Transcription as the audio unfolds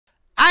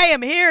I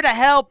am here to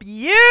help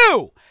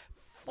you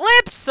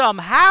flip some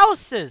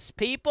houses,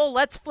 people.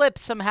 Let's flip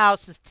some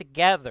houses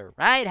together,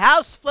 right?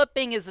 House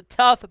flipping is a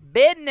tough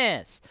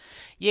business.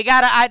 You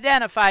got to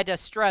identify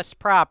distressed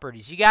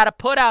properties. You got to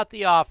put out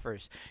the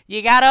offers.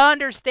 You got to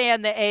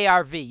understand the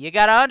ARV. You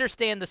got to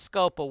understand the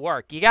scope of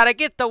work. You got to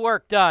get the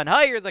work done,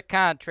 hire the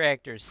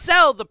contractors,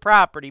 sell the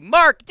property,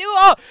 mark, do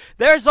all.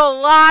 There's a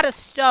lot of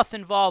stuff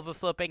involved with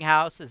flipping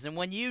houses, and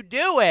when you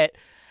do it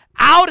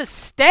out of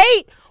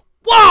state,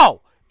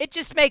 whoa! It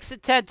just makes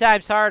it 10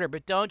 times harder,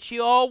 but don't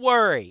you all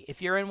worry.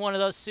 If you're in one of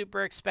those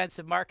super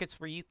expensive markets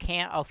where you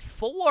can't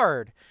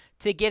afford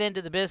to get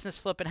into the business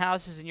flipping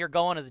houses and you're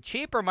going to the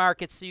cheaper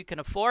markets so you can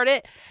afford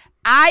it,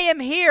 I am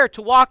here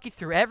to walk you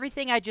through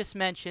everything I just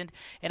mentioned,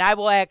 and I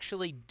will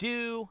actually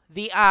do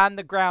the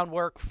on-the-ground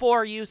work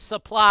for you,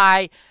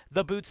 supply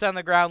the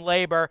boots-on-the-ground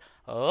labor.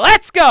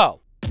 Let's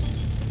go!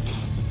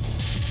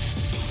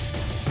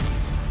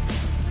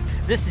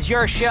 This is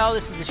your show.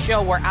 This is the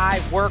show where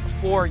I work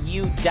for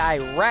you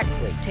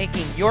directly,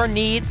 taking your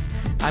needs.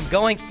 I'm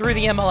going through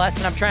the MLS,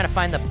 and I'm trying to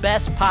find the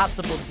best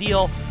possible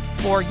deal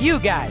for you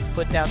guys.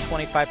 Put down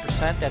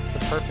 25%. That's the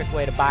perfect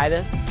way to buy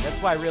this. That's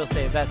why real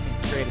estate investing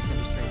is the greatest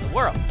industry in the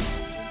world.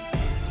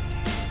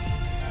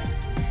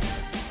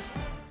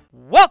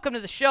 Welcome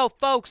to the show,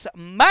 folks.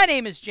 My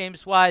name is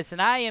James Wise,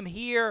 and I am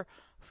here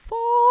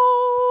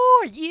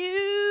for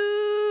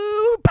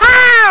you.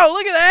 Pow!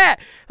 Look at that.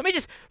 Let me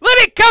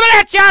coming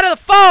at you out of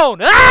the phone.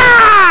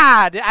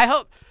 Ah! I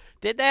hope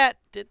did that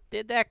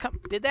come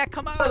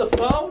out of the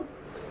phone?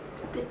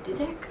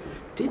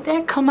 Did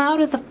that come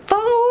out of the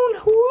phone?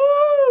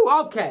 Woo!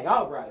 Okay,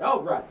 all right.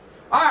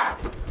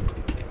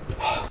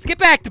 Let's get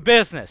back to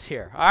business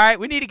here. All right,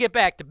 we need to get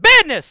back to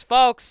business,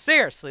 folks.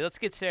 Seriously, let's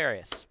get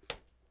serious.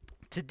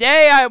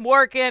 Today I am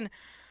working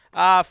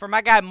for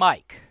my guy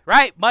Mike.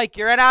 Right, Mike,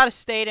 you're an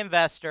out-of-state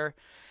investor,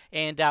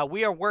 and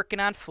we are working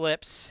on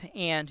flips,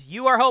 and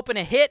you are hoping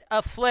to hit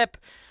a flip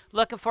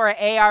looking for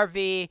an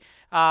ARV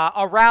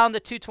around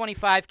the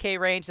 225K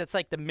range. That's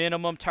like the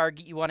minimum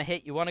target you want to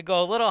hit. You want to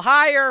go a little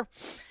higher.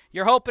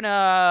 You're hoping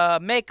to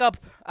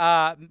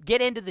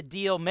get into the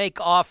deal, make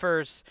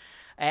offers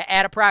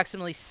at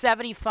approximately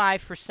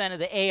 75% of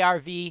the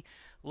ARV,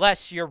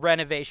 less your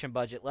renovation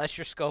budget, less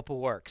your scope of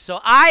work. So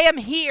I am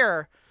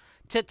here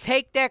to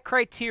take that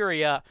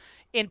criteria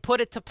and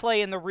put it to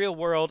play in the real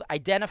world,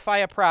 identify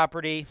a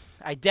property,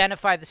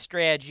 identify the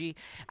strategy,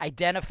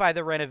 identify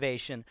the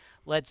renovation.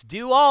 Let's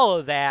do all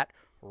of that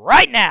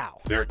right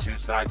now. There are two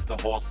sides to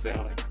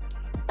wholesaling.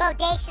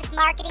 Bodacious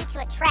marketing to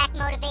attract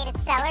motivated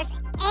sellers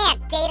and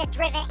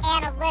data-driven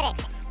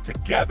analytics.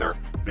 Together,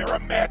 they're a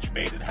match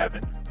made in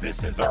heaven.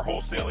 This is our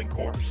wholesaling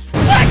course.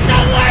 Click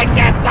the link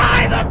and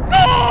buy the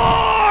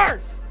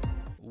course!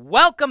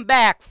 Welcome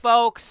back,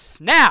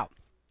 folks. Now,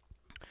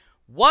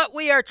 what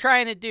we are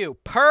trying to do,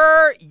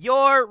 per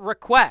your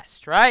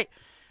request, right?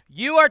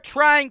 You are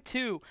trying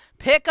to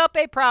pick up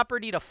a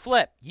property to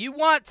flip. You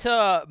want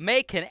to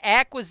make an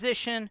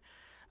acquisition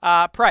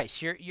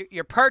price,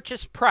 your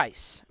purchase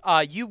price.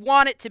 You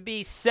want it to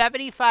be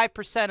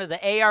 75% of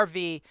the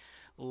ARV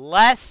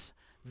less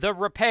the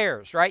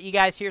repairs, right? You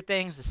guys hear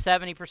things, the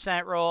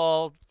 70%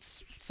 roll,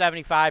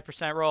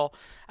 75% roll.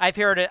 I've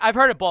heard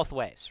it both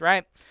ways,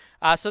 right?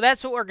 So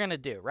that's what we're going to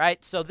do,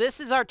 right? So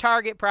this is our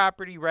target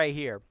property right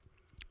here.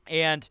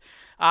 And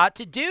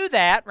to do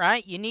that,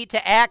 right, you need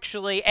to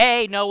actually,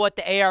 A, know what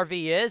the ARV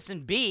is,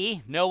 and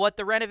B, know what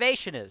the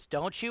renovation is.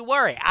 Don't you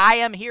worry. I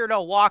am here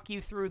to walk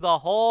you through the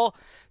whole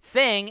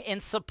thing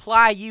and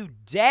supply you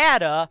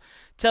data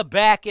to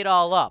back it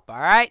all up,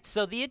 all right?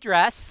 So the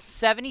address,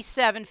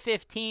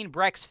 7715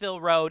 Brecksville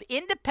Road,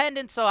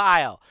 Independence,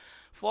 Ohio,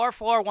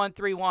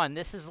 44131.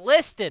 This is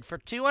listed for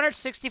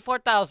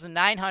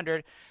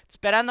 $264,900. It's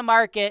been on the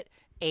market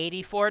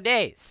 84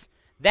 days.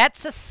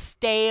 That's a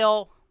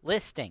stale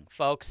listing,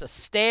 folks, a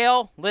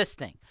stale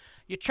listing.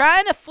 You're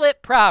trying to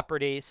flip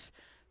properties.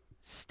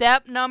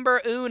 Step number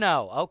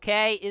uno,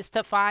 okay, is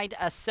to find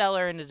a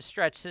seller in a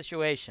distressed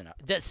situation.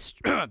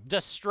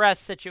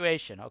 Distressed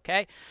situation,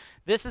 okay?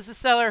 This is a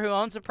seller who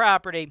owns a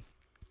property,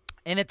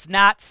 and it's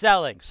not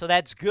selling, so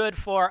that's good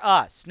for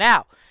us.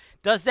 Now,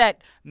 does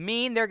that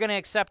mean they're going to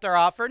accept our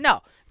offer?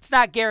 No. It's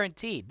not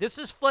guaranteed. This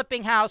is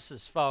flipping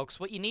houses,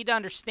 folks. What you need to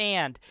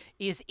understand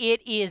is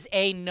it is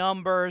a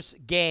numbers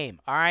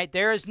game, all right?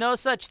 There is no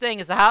such thing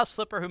as a house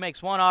flipper who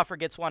makes one offer,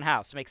 gets one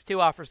house, makes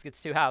two offers,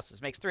 gets two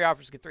houses, makes three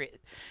offers, gets three.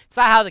 It's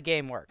not how the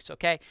game works,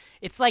 okay?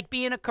 It's like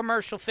being a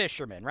commercial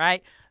fisherman,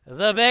 right?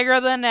 The bigger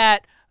the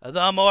net,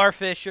 the more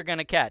fish you're going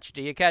to catch.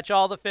 Do you catch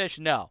all the fish?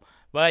 No.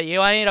 But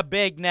you need a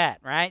big net,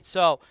 right?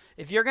 So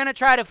if you're going to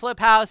try to flip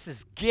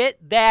houses,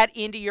 get that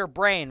into your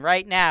brain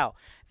right now,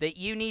 that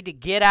you need to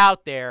get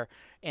out there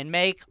and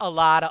make a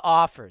lot of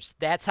offers.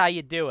 That's how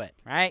you do it,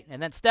 right?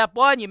 And then step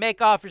one, you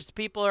make offers to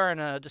people who are in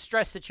a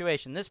distressed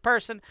situation. This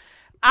person,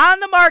 on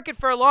the market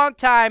for a long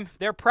time,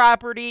 their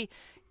property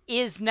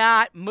is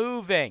not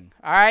moving,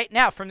 all right?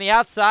 Now, from the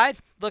outside,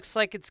 looks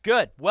like it's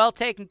good, well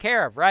taken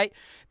care of, right?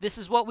 This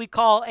is what we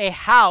call a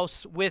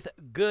house with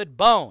good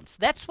bones.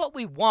 That's what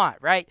we want,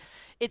 right?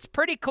 It's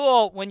pretty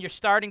cool when you're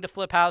starting to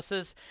flip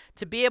houses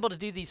to be able to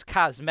do these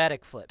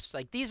cosmetic flips.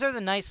 Like, these are the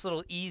nice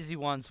little easy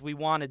ones we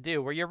want to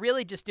do, where you're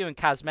really just doing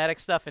cosmetic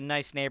stuff in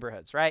nice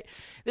neighborhoods, right?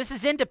 This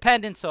is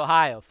Independence,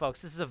 Ohio,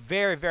 folks. This is a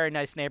very, very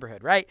nice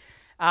neighborhood, right?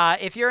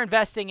 If you're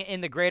investing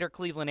in the greater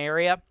Cleveland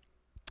area,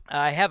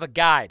 I have a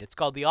guide. It's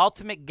called The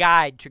Ultimate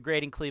Guide to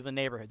Grading Cleveland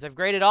Neighborhoods. I've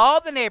graded all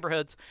the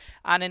neighborhoods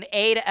on an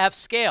A to F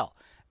scale.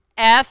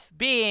 F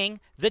being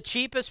the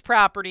cheapest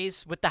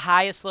properties with the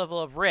highest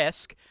level of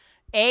risk.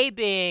 A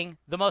being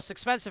the most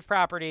expensive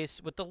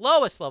properties with the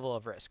lowest level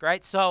of risk,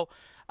 right? So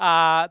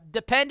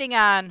depending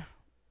on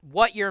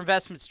what your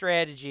investment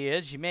strategy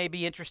is, you may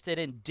be interested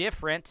in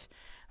different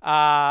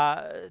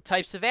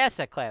types of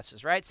asset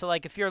classes, right? So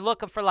like if you're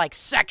looking for like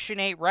Section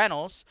 8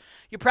 rentals,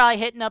 you're probably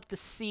hitting up the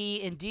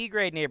C and D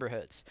grade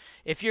neighborhoods.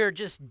 If you're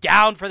just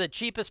down for the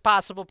cheapest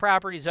possible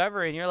properties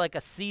ever and you're like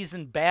a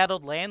seasoned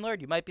battled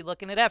landlord, you might be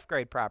looking at F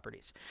grade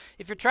properties.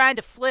 If you're trying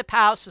to flip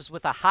houses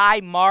with a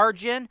high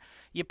margin,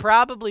 you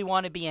probably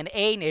want to be in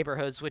A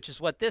neighborhoods, which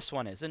is what this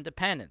one is,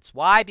 Independence.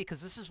 Why?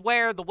 Because this is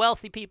where the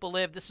wealthy people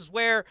live. This is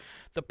where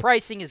the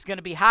pricing is going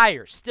to be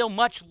higher. Still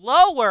much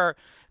lower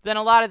than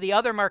a lot of the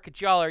other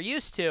markets y'all are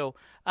used to.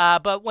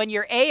 But when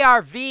your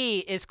ARV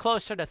is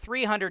closer to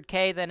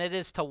 300K than it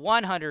is to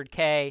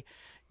 100K,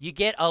 you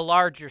get a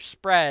larger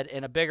spread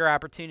and a bigger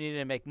opportunity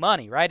to make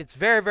money, right? It's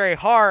very, very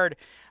hard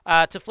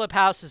to flip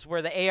houses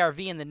where the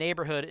ARV in the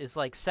neighborhood is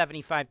like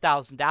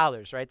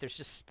 $75,000, right? There's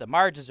just, the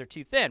margins are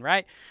too thin,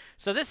 right?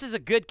 So this is a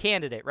good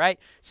candidate, right?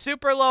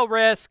 Super low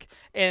risk,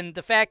 and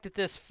the fact that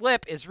this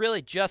flip is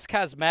really just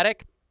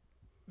cosmetic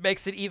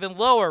makes it even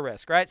lower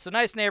risk, right? So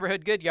nice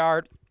neighborhood, good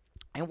yard.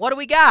 And what do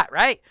we got,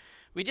 right?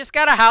 We just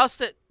got a house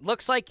that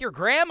looks like your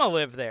grandma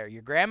lived there.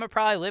 Your grandma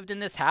probably lived in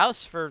this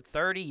house for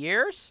 30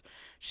 years.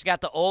 She's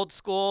got the old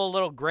school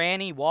little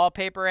granny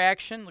wallpaper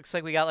action. Looks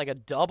like we got like a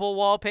double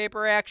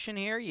wallpaper action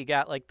here. You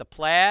got like the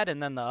plaid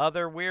and then the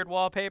other weird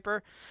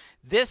wallpaper.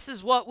 This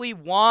is what we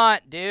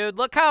want, dude.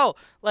 Look how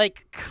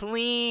like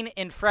clean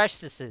and fresh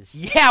this is.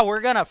 Yeah,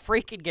 we're going to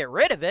freaking get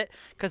rid of it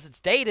because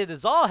it's dated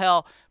as all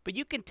hell. But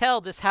you can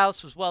tell this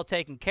house was well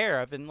taken care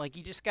of. And like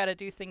you just got to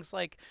do things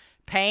like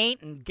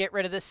paint and get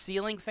rid of this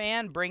ceiling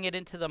fan, bring it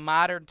into the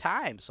modern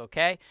times,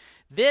 okay?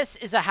 This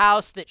is a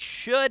house that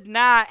should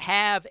not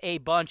have a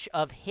bunch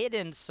of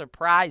hidden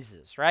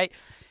surprises, right?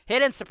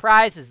 Hidden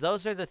surprises,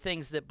 those are the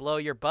things that blow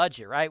your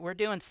budget, right? We're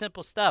doing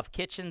simple stuff,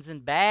 kitchens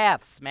and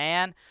baths,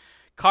 man,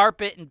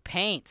 carpet and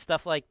paint,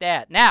 stuff like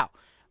that. Now,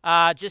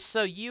 just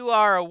so you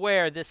are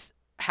aware, this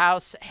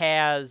house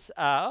has there's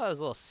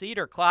a little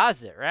cedar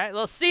closet, right? A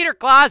little cedar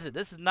closet.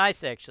 This is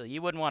nice, actually.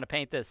 You wouldn't want to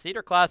paint this.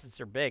 Cedar closets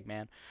are big,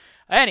 man.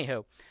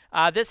 Anywho,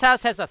 this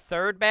house has a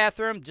third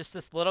bathroom, just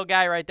this little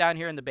guy right down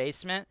here in the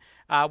basement.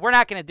 We're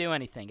not going to do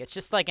anything. It's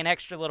just like an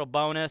extra little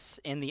bonus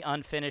in the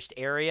unfinished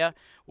area.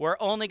 We're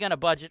only going to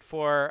budget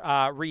for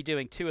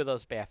redoing 2 of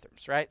those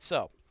bathrooms, right?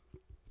 So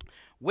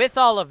with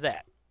all of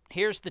that,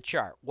 here's the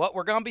chart. What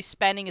we're going to be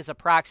spending is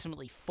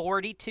approximately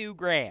 $42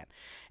 grand,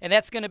 and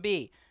that's going to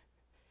be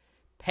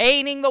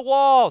painting the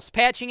walls,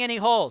 patching any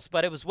holes,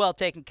 but it was well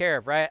taken care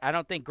of, right? I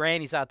don't think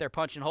Granny's out there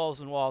punching holes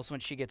in walls when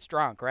she gets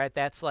drunk, right?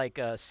 That's like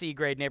a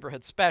C-grade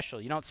neighborhood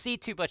special. You don't see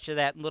too much of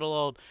that in little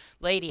old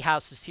lady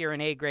houses here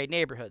in A-grade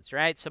neighborhoods,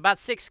 right? So about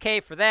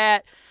 $6K for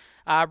that.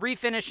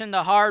 Refinishing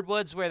the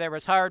hardwoods where there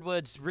was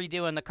hardwoods,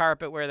 redoing the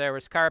carpet where there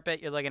was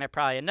carpet. You're looking at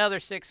probably another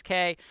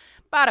 $6K.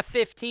 About a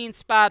 15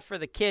 spot for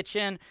the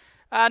kitchen.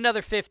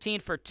 Another 15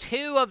 for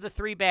 2 of the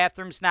 3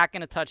 bathrooms, not going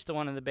to touch the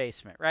one in the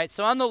basement, right?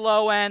 So on the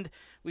low end,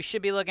 we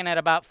should be looking at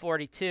about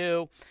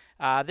 42.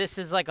 This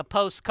is like a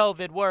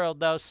post-COVID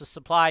world, though, so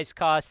supplies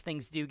cost,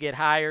 things do get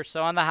higher.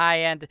 So on the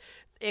high end,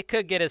 it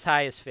could get as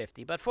high as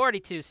 50, but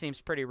 42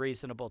 seems pretty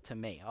reasonable to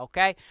me,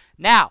 okay?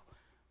 Now,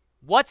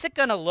 what's it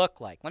going to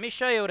look like? Let me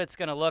show you what it's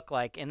going to look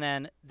like, and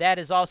then that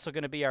is also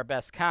going to be our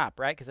best comp,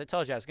 right? Because I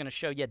told you I was going to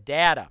show you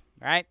data,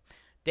 right?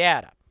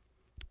 Data.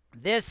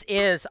 This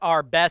is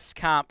our best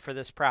comp for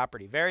this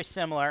property. Very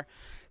similar.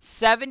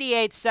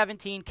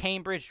 7817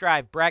 Cambridge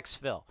Drive,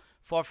 Brecksville,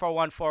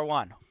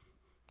 44141.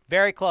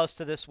 Very close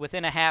to this,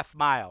 within a half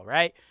mile,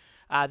 right?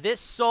 This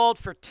sold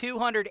for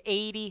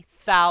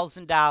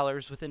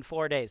 $280,000 within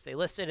 4 days. They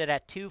listed it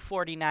at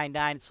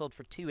 $249,900. It sold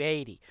for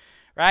 $280,000,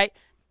 right?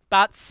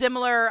 About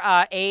similar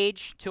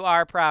age to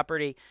our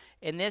property.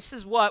 And this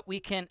is what we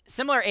can,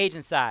 similar age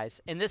and size,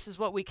 and this is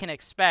what we can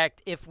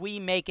expect if we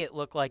make it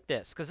look like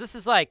this. Because this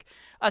is like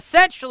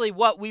essentially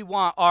what we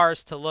want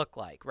ours to look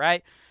like,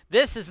 right?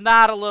 This is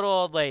not a little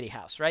old lady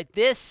house, right?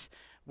 This,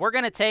 we're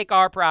going to take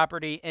our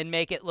property and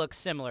make it look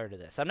similar to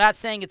this. I'm not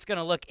saying it's going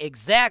to look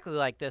exactly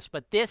like this,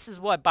 but this is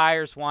what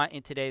buyers want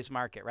in today's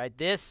market, right?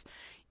 This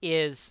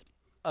is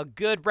a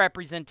good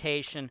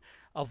representation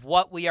of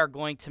what we are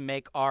going to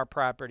make our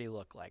property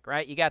look like,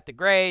 right? You got the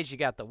grays, you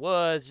got the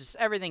woods, just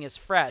everything is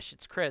fresh,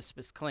 it's crisp,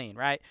 it's clean,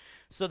 right?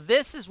 So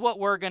this is what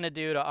we're going to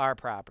do to our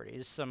property.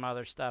 There's some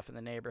other stuff in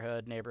the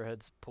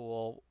neighborhood's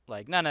pool,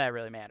 like none of that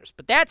really matters.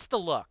 But that's the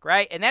look,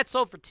 right? And that's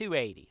sold for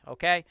 $280,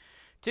 okay?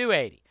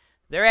 $280.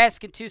 They're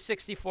asking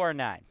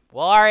 $264.9.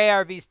 Well, our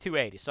ARV is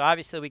 $280, so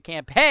obviously we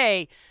can't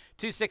pay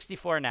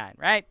 $264.9,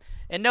 right?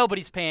 And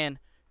nobody's paying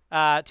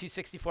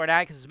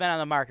 $264.9 because it's been on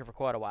the market for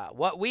quite a while.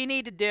 What we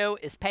need to do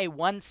is pay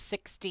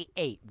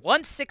 $168.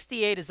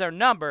 $168 is our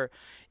number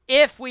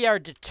if we are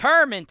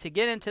determined to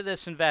get into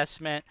this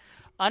investment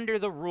under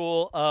the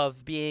rule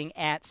of being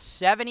at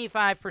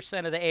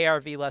 75% of the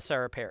ARV less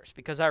our repairs,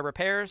 because our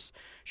repairs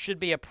should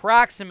be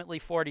approximately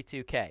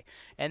 $42K.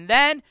 And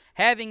then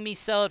having me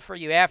sell it for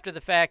you after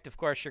the fact, of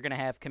course, you're going to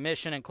have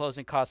commission and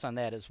closing costs on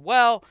that as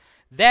well.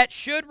 That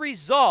should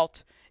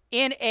result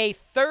in a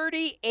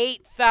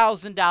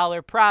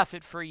 $38,000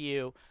 profit for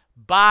you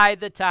by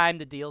the time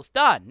the deal's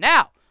done.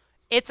 Now,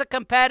 it's a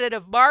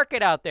competitive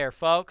market out there,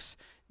 folks.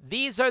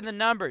 These are the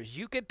numbers.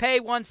 You could pay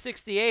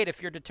 $168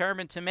 if you're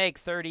determined to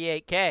make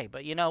 $38K.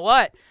 But you know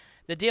what?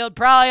 The deal would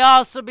probably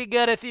also be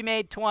good if you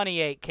made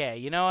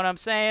 $28K. You know what I'm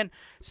saying?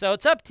 So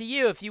it's up to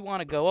you if you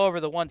want to go over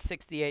the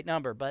 $168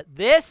 number. But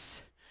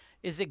this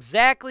is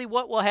exactly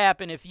what will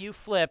happen if you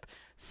flip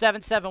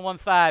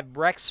 7715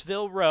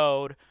 Brecksville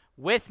Road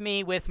with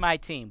me, with my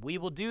team. We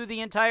will do the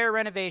entire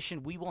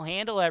renovation. We will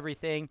handle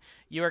everything.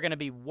 You are going to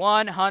be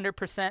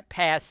 100%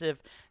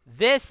 passive.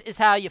 This is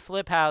how you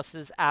flip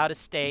houses out of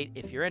state.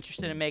 If you're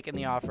interested in making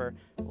the offer,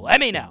 let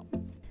me know.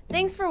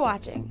 Thanks for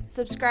watching.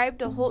 Subscribe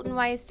to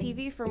HoltonWise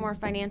TV for more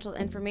financial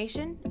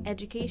information,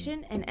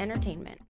 education, and entertainment.